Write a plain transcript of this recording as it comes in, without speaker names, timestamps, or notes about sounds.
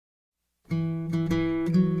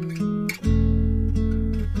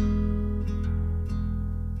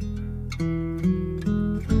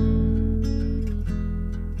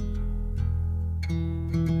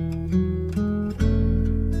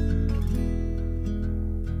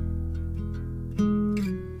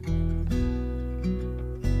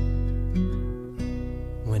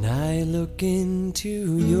look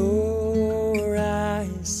into your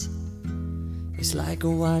eyes, it's like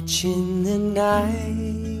watching the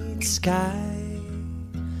night sky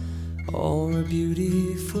or a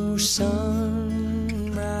beautiful sunrise.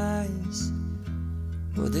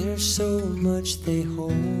 Well, there's so much they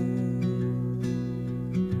hold,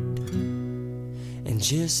 and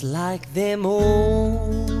just like them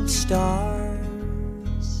old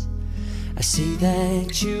stars, I see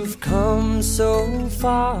that you've come so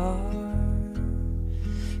far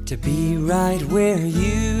to be right where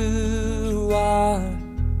you are.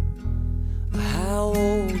 How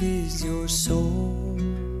old is your soul?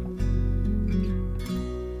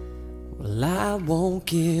 Well, I won't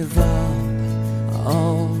give up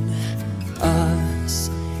on us,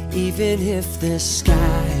 even if the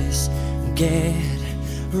skies get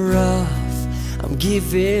rough. I'm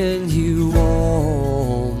giving you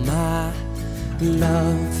all my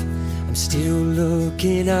love. I'm still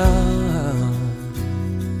looking up,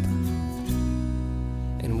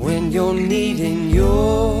 and when you're needing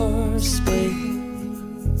your space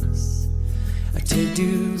to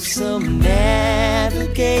do some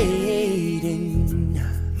navigating,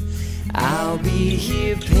 I'll be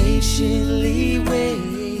here patiently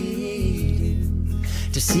waiting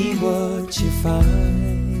to see what you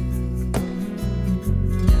find.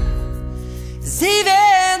 'Cause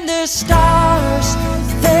even the stars,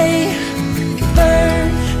 they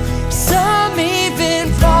burn. Some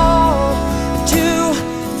even fall to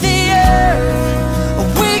the earth.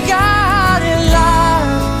 We got a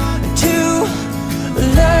lot to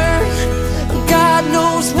learn. God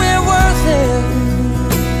knows we're worth it.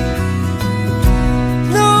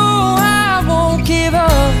 No, I won't give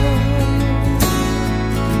up.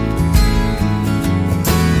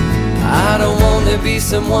 I don't want to be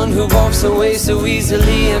someone who walks away so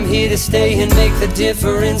easily. I'm here to stay and make the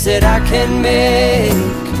difference that I can make.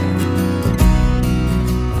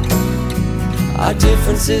 Our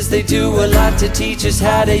differences, they do a lot to teach us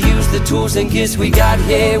how to use the tools and gifts we got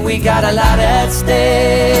here. We got a lot at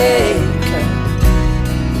stake,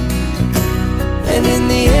 and in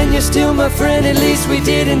the end you're still my friend. At least we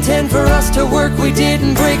did intend for us to work. We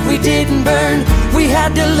didn't break, we didn't burn. We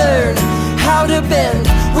had to learn how to bend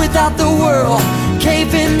without the world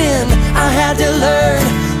caving in. I had to learn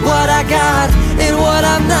what I got and what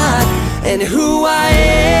I'm not, and who I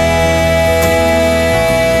am.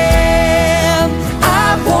 I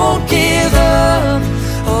won't give up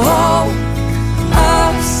on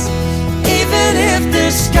us, even if the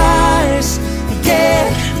skies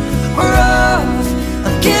get rough.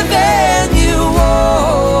 I'm giving you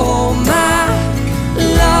all my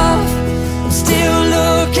love. I'm still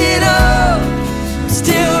looking up,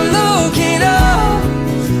 still looking up.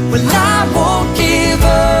 Well, I won't give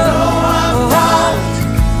up on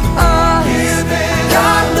us.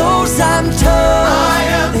 God knows I'm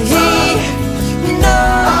tough. He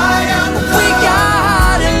knows we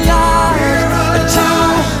got a lot to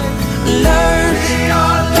learn.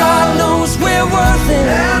 God knows we're worth it.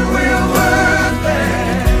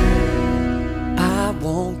 I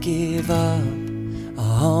won't give up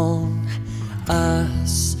on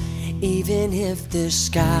us, even if the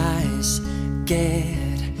skies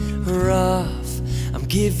get rough. I'm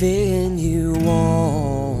giving you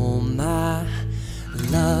all my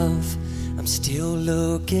love. I'm still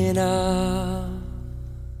looking up.